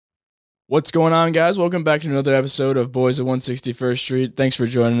What's going on, guys? Welcome back to another episode of Boys at 161st Street. Thanks for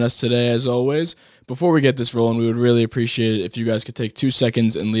joining us today, as always. Before we get this rolling, we would really appreciate it if you guys could take 2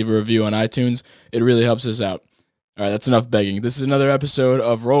 seconds and leave a review on iTunes. It really helps us out. All right, that's enough begging. This is another episode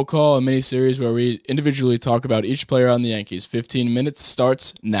of Roll Call, a mini-series where we individually talk about each player on the Yankees. 15 minutes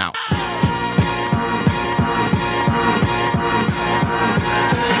starts now.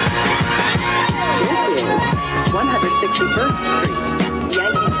 161st Street,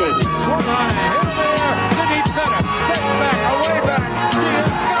 Yankee Stadium. Swung on a hit in the air to deep center. Gets back, away back. She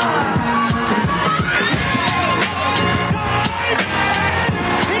is gone.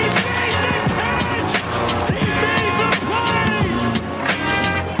 He made the catch. He made the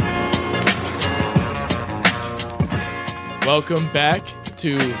play. Welcome back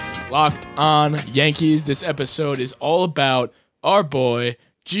to Locked On Yankees. This episode is all about our boy,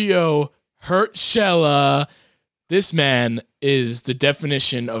 Urshela. This man is the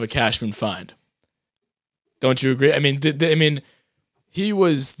definition of a Cashman find. Don't you agree? I mean, he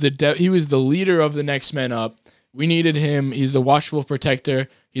was the leader of the next man up. We needed him. He's the watchful protector.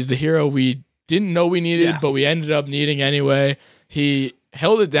 He's the hero we didn't know we needed, but we ended up needing anyway. He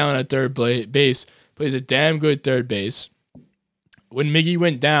held it down at third base, plays a damn good third base. When Miggy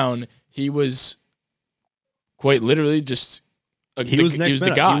went down, he was quite literally just he was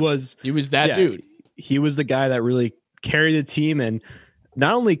the god. He was that dude. He was the guy that really carried the team, and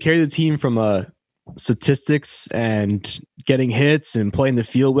not only carried the team from statistics and getting hits and playing the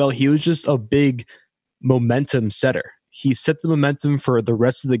field well, he was just a big momentum setter. He set the momentum for the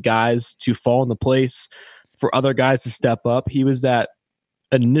rest of the guys to fall into place, for other guys to step up. He was that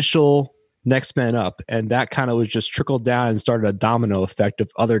initial next man up, and that kind of was just trickled down and started a domino effect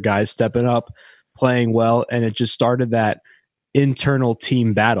of other guys stepping up, playing well, and it just started that internal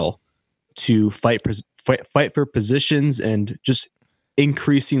team battle to fight for positions and just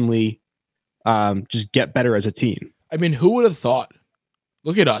increasingly just get better as a team. I mean, who would have thought?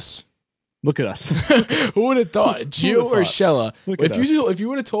 Look at us. Who would have thought? Gio Urshela. If you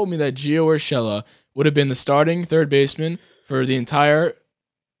would have told me that Gio Urshela would have been the starting third baseman for the entire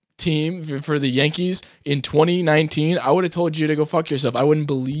team for the Yankees in 2019, I would have told you to go fuck yourself. I wouldn't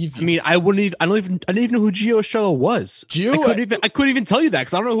believe you. I mean, I didn't even know who Gio Urshela was. I couldn't even tell you that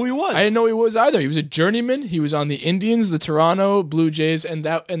because I don't know who he was. I didn't know he was either. He was a journeyman. He was on the Indians, the Toronto Blue Jays, and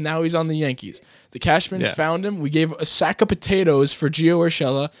now he's on the Yankees. The Cashman found him. We gave a sack of potatoes for Gio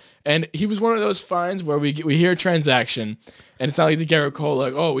Urshela, and he was one of those finds where we hear a transaction, and it's not like the Garrett Cole,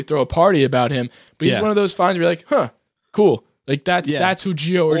 like, oh, we throw a party about him, but he's one of those finds where you're like, huh, cool. Like that's who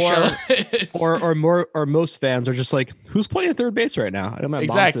Gio Urshela is. Or most fans are just like, who's playing third base right now? I know my mom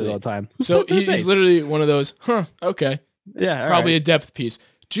says it all the time. So he's literally one of those, okay. Yeah. Probably a depth piece.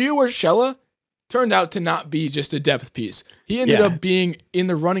 Gio Urshela turned out to not be just a depth piece. He ended up being in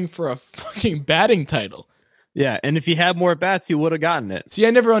the running for a fucking batting title. Yeah, and if he had more bats, he would have gotten it. See,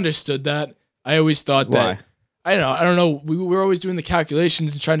 I never understood that. I always thought that. I don't know. We were always doing the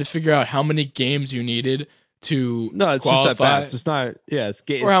calculations and trying to figure out how many games you needed to it's qualify. Just at bats. It's not, it's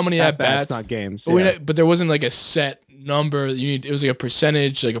games. Or how many at bats. It's not games. But there wasn't like a set number. It was like a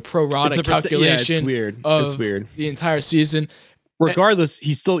percentage, like a pro rata calculation. It's weird. It's weird. The entire season. Regardless,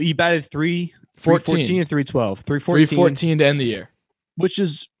 he batted 314 and 312. 314 to end the year. Which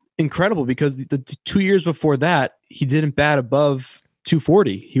is incredible because the 2 years before that, he didn't bat above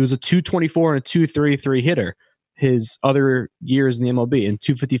 240. He was a 224 and a 233 hitter his other years in the MLB, and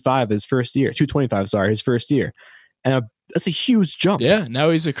 255 his first year, 225, sorry, his first year. And that's a huge jump. Yeah,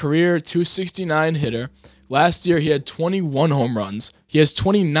 now he's a career 269 hitter. Last year, he had 21 home runs. He has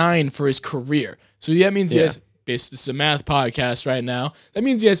 29 for his career. So that means he has, basically, this is a math podcast right now, that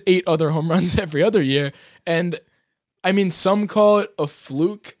means he has 8 other home runs every other year. And, I mean, some call it a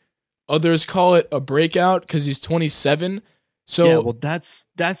fluke. Others call it a breakout because he's 27. So well, that's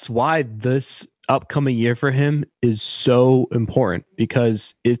why this upcoming year for him is so important,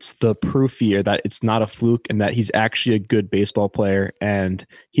 because it's the proof here that it's not a fluke and that he's actually a good baseball player and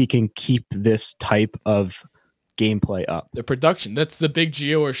he can keep this type of gameplay up. The production, that's the big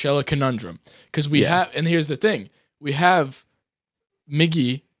Gio Urshela conundrum, because we have, and here's the thing, we have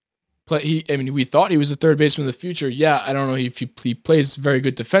Miggy play. We thought he was a third baseman of the future. Yeah, I don't know if he plays very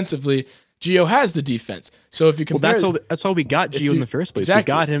good defensively. Gio has the defense. So if you compare... Well, that's why we got Gio in the first place.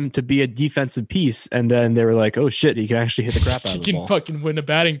 Exactly. We got him to be a defensive piece, and then they were like, oh shit, he can actually hit the crap out of the ball. He can fucking win a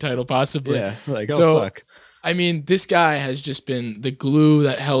batting title, possibly. Yeah, like, fuck. I mean, this guy has just been the glue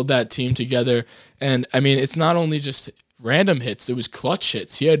that held that team together. And, I mean, it's not only just random hits. It was clutch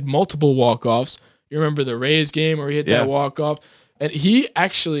hits. He had multiple walk-offs. You remember the Rays game where he hit that walk-off? And he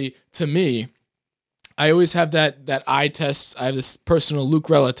actually, to me, I always have that eye test. I have this personal Luke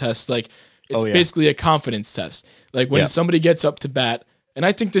Rella test. Like it's basically a confidence test. Like when somebody gets up to bat, and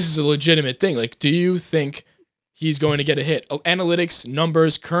I think this is a legitimate thing. Like, do you think he's going to get a hit? Analytics,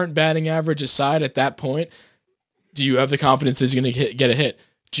 numbers, current batting average aside, at that point, do you have the confidence that he's going to get a hit?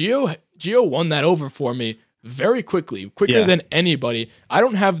 Gio won that over for me very quicker than anybody. I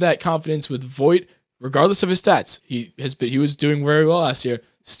don't have that confidence with Voit, regardless of his stats. He was doing very well last year.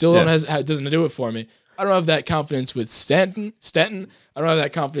 Still doesn't do it for me. I don't have that confidence with Stanton. I don't have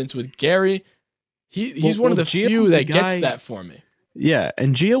that confidence with Gary. He's one of the few that gets that for me. Yeah,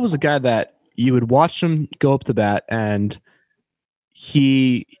 and Gio was a guy that you would watch him go up to bat, and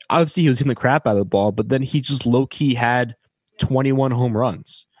he was hitting the crap out of the ball, but then he just low key had 21 home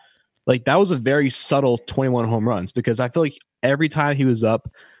runs. Like that was a very subtle 21 home runs, because I feel like every time he was up,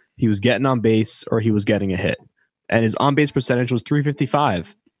 he was getting on base or he was getting a hit, and his on base percentage was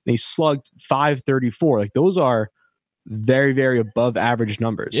 355, and he slugged 534. Like those are very, very above average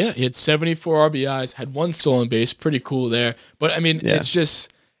numbers. Yeah, he had 74 RBIs, had one stolen base, pretty cool there. But I mean, it's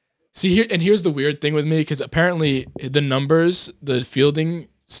just here, and here's the weird thing with me, because apparently the numbers, the fielding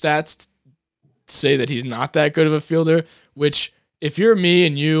stats say that he's not that good of a fielder, which if you're me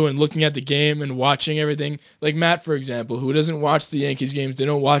and you and looking at the game and watching everything, like Matt, for example, who doesn't watch the Yankees games, they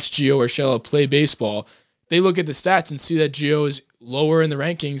don't watch Gio or Urshela play baseball, they look at the stats and see that Gio is lower in the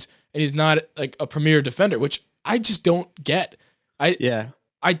rankings and he's not like a premier defender, which I just don't get.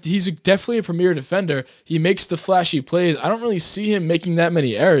 He's definitely a premier defender. He makes the flashy plays. I don't really see him making that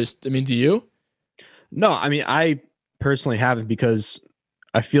many errors. I mean, do you? No, I mean, I personally haven't, because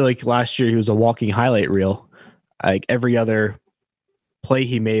I feel like last year he was a walking highlight reel. Like every other play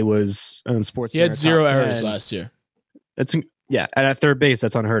he made was on Sports. He had 0 errors last year. And at third base,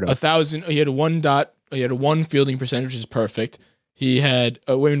 that's unheard of. 1,000. He had a 1 fielding percentage, which is perfect. He had.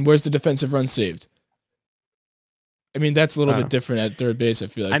 Where's the defensive run saved? I mean, that's a little bit different at third base, I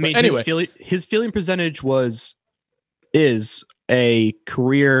feel like. I mean, but anyway, his fielding percentage is a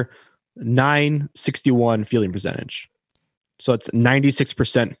career 961 fielding percentage. So it's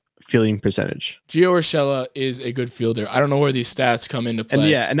 96% fielding percentage. Gio Urshela is a good fielder. I don't know where these stats come into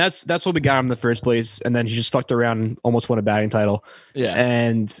play. And that's what we got him in the first place. And then he just fucked around and almost won a batting title. Yeah.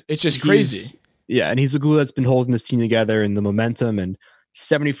 And it's just crazy. Yeah, and he's the glue that's been holding this team together, and the momentum, and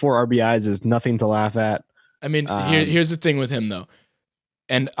 74 RBIs is nothing to laugh at. I mean, here's the thing with him though,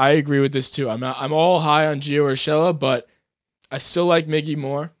 and I agree with this too. I'm all high on Gio Urshela, but I still like Miggy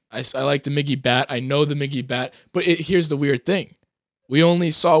more. I like the Miggy bat. I know the Miggy bat, but here's the weird thing: we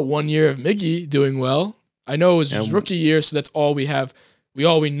only saw 1 year of Miggy doing well. I know it was his rookie year, so that's all we have.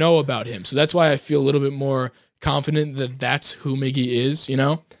 We know about him, so that's why I feel a little bit more confident that that's who Miggy is. You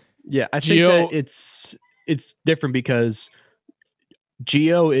know? Yeah, I think that it's different, because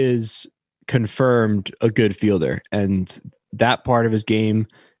Gio is confirmed a good fielder, and that part of his game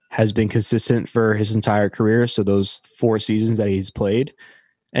has been consistent for his entire career. So those 4 seasons that he's played,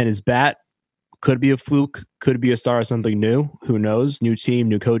 and his bat could be a fluke, could be a star of something new. Who knows? New team,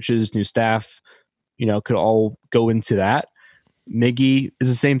 new coaches, new staff, could all go into that. Miggy is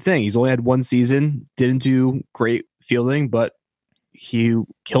the same thing. He's only had 1 season, didn't do great fielding, but he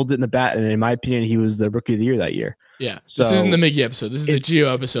killed it in the bat. And in my opinion, he was the rookie of the year that year. Yeah. So this isn't the Miggy episode. This is the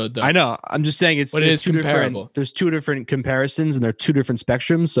Gio episode, though. I know. I'm just saying but it is comparable. There's 2 different comparisons, and they're 2 different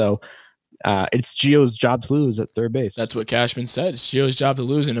spectrums. So it's Gio's job to lose at third base. That's what Cashman said. It's Gio's job to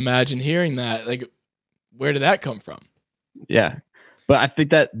lose. And imagine hearing that. Like, where did that come from? Yeah. But I think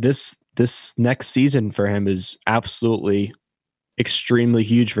that this next season for him is absolutely extremely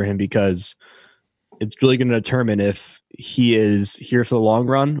huge for him, because it's really going to determine if he is here for the long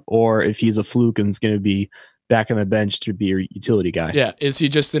run or if he's a fluke and is going to be back on the bench to be a utility guy. Yeah. Is he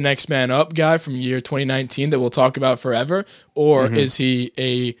just the next man up guy from year 2019 that we'll talk about forever? Or is he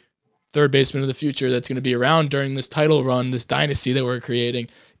a third baseman of the future that's going to be around during this title run, this dynasty that we're creating?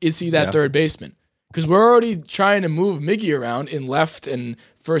 Is he that third baseman? Because we're already trying to move Miggy around in left and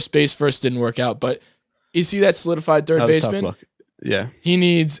first base. First didn't work out, but is he that solidified third baseman? Yeah. He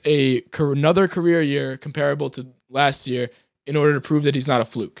needs another career year comparable to last year in order to prove that he's not a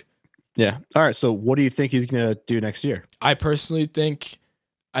fluke. Yeah. All right. So what do you think he's going to do next year? I personally think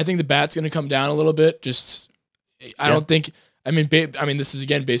the bat's going to come down a little bit. Don't think. I mean, this is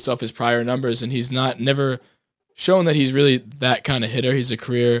again based off his prior numbers, and he's never shown that he's really that kind of hitter. He's a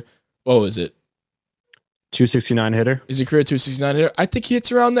career. What was it? 269 hitter. He's a career 269 hitter. I think he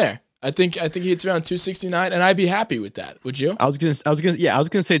hits around there. I think he hits around 269, and I'd be happy with that. Would you? I was gonna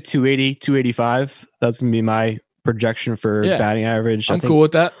say 280, 285. That's gonna be my projection for batting average. I'm cool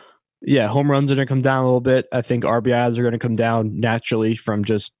with that. Yeah, home runs are gonna come down a little bit. I think RBIs are gonna come down naturally from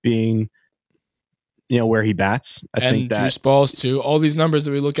just being, where he bats. I and think that juice balls too. All these numbers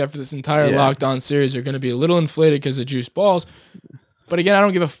that we look at for this entire Locked On series are going to be a little inflated because of juice balls. But again, I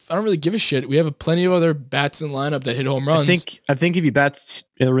don't really give a shit. We have plenty of other bats in the lineup that hit home runs. I think if he bats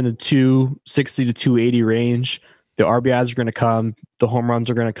in the 260 to 280 range, the RBIs are going to come, the home runs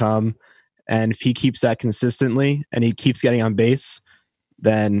are going to come, and if he keeps that consistently and he keeps getting on base,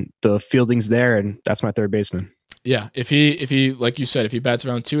 then the fielding's there, and that's my third baseman. Yeah, if he like you said, if he bats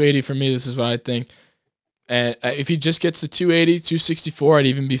around 280 for me, this is what I think. And if he just gets to 280, 264, I'd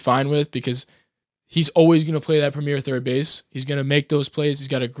even be fine with, because he's always going to play that premier third base. He's going to make those plays. He's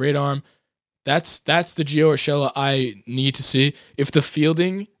got a great arm. That's the Gio Urshela I need to see. If the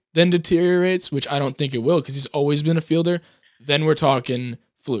fielding then deteriorates, which I don't think it will, because he's always been a fielder, then we're talking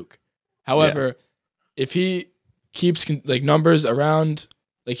fluke. However, if he keeps numbers around,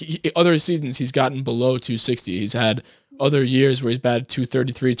 other seasons he's gotten below 260. He's had other years where he's batted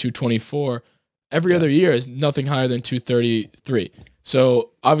 233, 224. Every other year is nothing higher than 233. So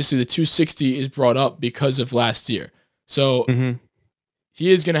obviously the 260 is brought up because of last year. So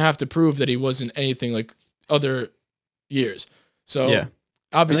he is going to have to prove that he wasn't anything like other years. So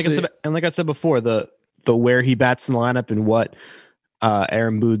obviously, and like I said before, the where he bats in the lineup and what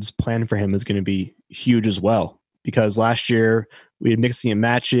Aaron Boone's plan for him is going to be huge as well. Because last year we had mixing and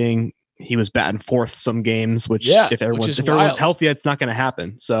matching. He was batting fourth some games, which if everyone's healthy, it's not going to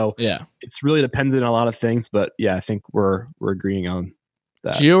happen. So it's really dependent on a lot of things. But I think we're agreeing on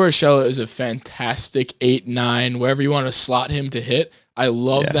that. Gio Urshela is a fantastic 8-9, wherever you want to slot him to hit. I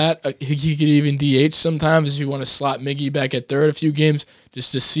love that. He could even DH sometimes if you want to slot Miggy back at third a few games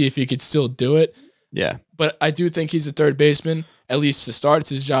just to see if he could still do it. Yeah. But I do think he's a third baseman, at least to start. It's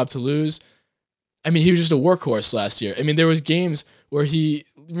his job to lose. I mean, he was just a workhorse last year. I mean, there was games where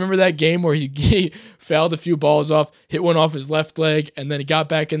remember that game where he fouled a few balls off, hit one off his left leg, and then he got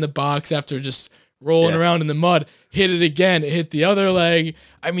back in the box after just rolling around in the mud, hit it again, hit the other leg.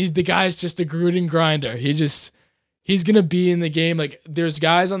 I mean, the guy's just a Gruden grinder. He's going to be in the game. Like, there's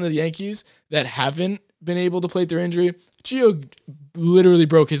guys on the Yankees that haven't been able to play through injury. Gio literally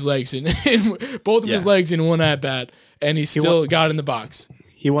broke his legs in both of his legs in one at bat, and he still got in the box.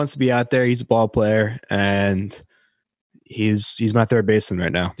 He wants to be out there. He's a ball player, and he's my third baseman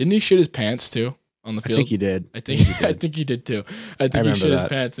right now. Didn't he shit his pants too on the field? I think he did. I think he did too. I think he shit his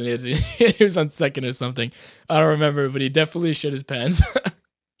pants and he was on second or something. I don't remember, but he definitely shit his pants.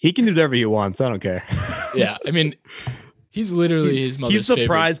 He can do whatever he wants. I don't care. Yeah, I mean, he's literally his mother's favorite. He's the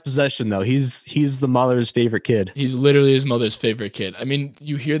prized possession, though. He's the mother's favorite kid. He's literally his mother's favorite kid. I mean,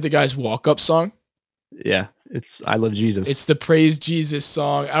 you hear the guy's walk-up song? Yeah, it's I Love Jesus. It's the Praise Jesus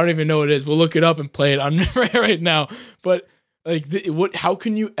song. I don't even know what it is. We'll look it up and play it on right now. But how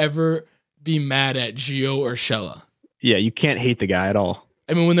can you ever be mad at Gio Urshela? Yeah, you can't hate the guy at all.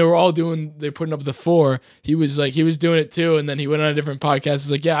 I mean, when they're putting up the 4, he was doing it too, and then he went on a different podcast.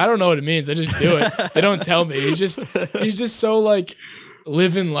 He's like, yeah, I don't know what it means. I just do it. They don't tell me. He's just so like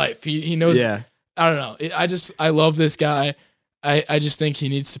living life. He knows. Yeah. I don't know. I love this guy. I just think he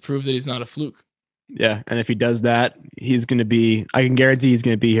needs to prove that he's not a fluke. Yeah, and if he does that, he's going to be. I can guarantee he's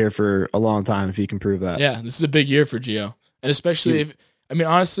going to be here for a long time if he can prove that. Yeah, this is a big year for Gio, and especially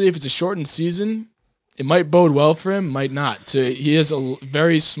honestly, if it's a shortened season, it might bode well for him, might not. So he has a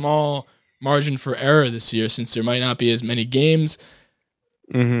very small margin for error this year, since there might not be as many games.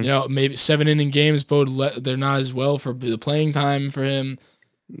 Mm-hmm. Maybe 7-inning games they're not as well for the playing time for him.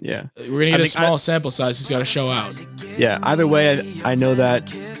 Yeah, we're gonna get a small sample size. He's got to show out. Yeah, either way, I know that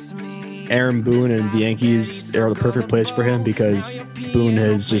Aaron Boone and the Yankees are the perfect place for him, because Boone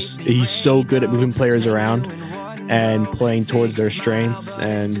he's so good at moving players around and playing towards their strengths,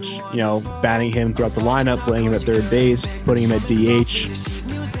 and batting him throughout the lineup, playing him at third base, putting him at DH.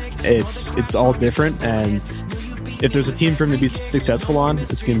 It's all different, and if there's a team for him to be successful on,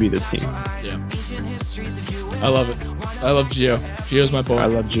 it's going to be this team. Yeah, I love it. I love Gio. Gio's my boy. I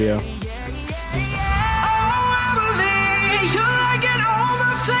love Gio.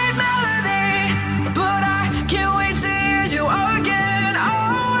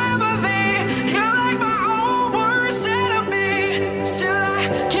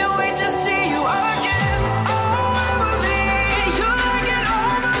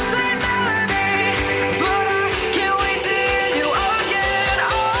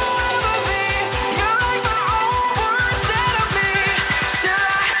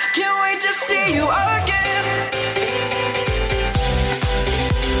 Can't wait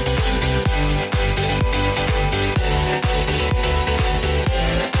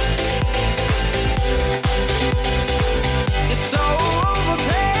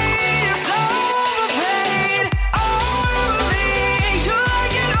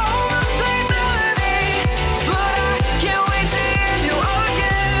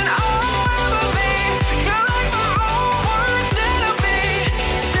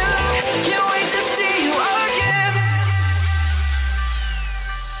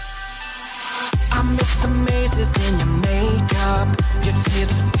just the mazes in your makeup. Your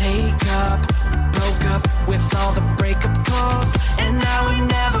tears would take up. Broke up with all the breakup calls, and now we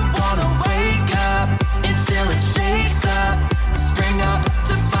never wanna wake up until it shakes up. Spring up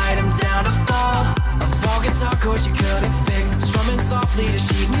to fight him down to fall. Of all guitar chords you could have picked, strumming softly to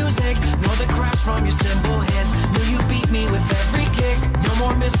sheet music. Know the crash from your cymbal hits. Knew you beat me with every kick. No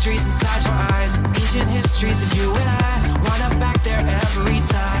more mysteries inside your eyes. Ancient histories of you and I. Wind up back there every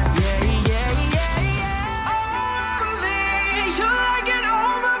time.